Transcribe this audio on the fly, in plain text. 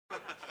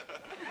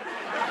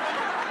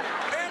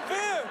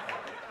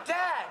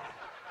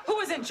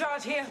in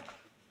charge here?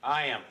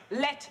 I am.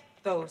 Let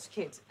those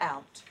kids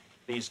out.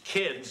 These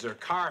kids are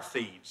car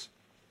thieves.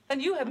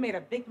 Then you have made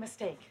a big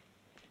mistake.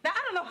 Now,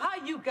 I don't know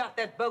how you got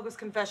that bogus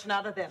confession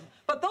out of them,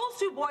 but those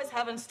two boys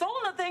haven't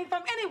stolen a thing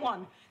from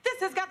anyone. This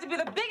has got to be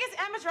the biggest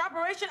amateur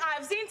operation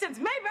I've seen since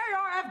Mayberry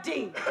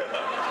RFD.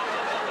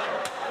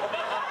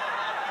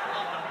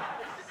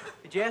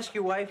 Did you ask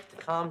your wife to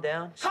calm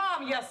down?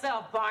 Calm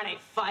yourself, Barney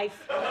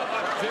Fife.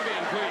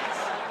 Vivian, please.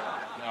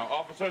 Now,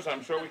 officers,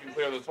 I'm sure we can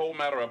clear this whole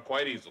matter up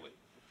quite easily.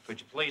 Could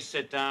you please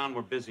sit down?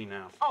 We're busy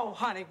now. Oh,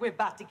 honey, we're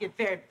about to get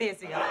very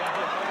busy up here.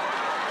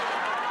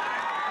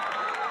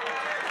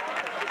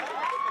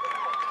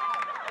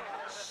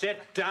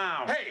 Sit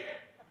down. Hey!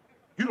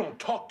 You don't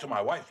talk to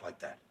my wife like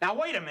that. Now,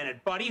 wait a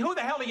minute, buddy. Who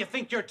the hell do you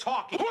think you're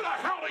talking to? Who the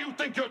hell do you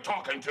think you're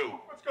talking to?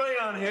 What's going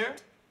on here?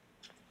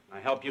 Can I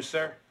help you,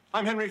 sir?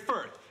 I'm Henry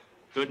Firth.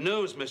 Good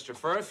news, Mr.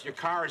 Firth. Your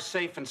car is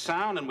safe and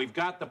sound, and we've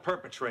got the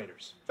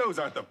perpetrators. Those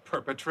aren't the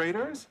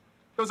perpetrators.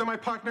 Those are my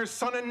partner's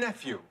son and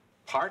nephew.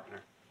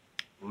 Partner?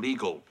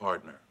 Legal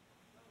partner.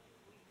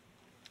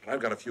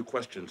 I've got a few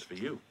questions for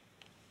you.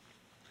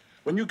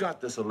 When you got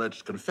this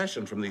alleged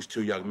confession from these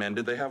two young men,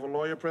 did they have a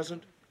lawyer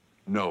present?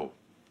 No,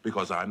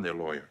 because I'm their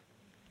lawyer.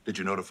 Did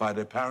you notify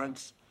their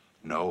parents?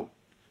 No,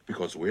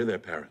 because we're their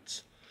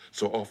parents.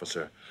 So,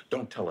 officer,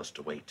 don't tell us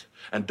to wait,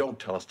 and don't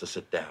tell us to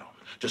sit down.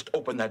 Just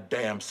open that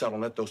damn cell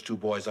and let those two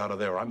boys out of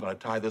there, or I'm going to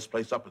tie this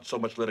place up in so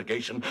much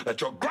litigation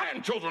that your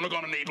grandchildren are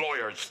going to need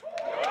lawyers.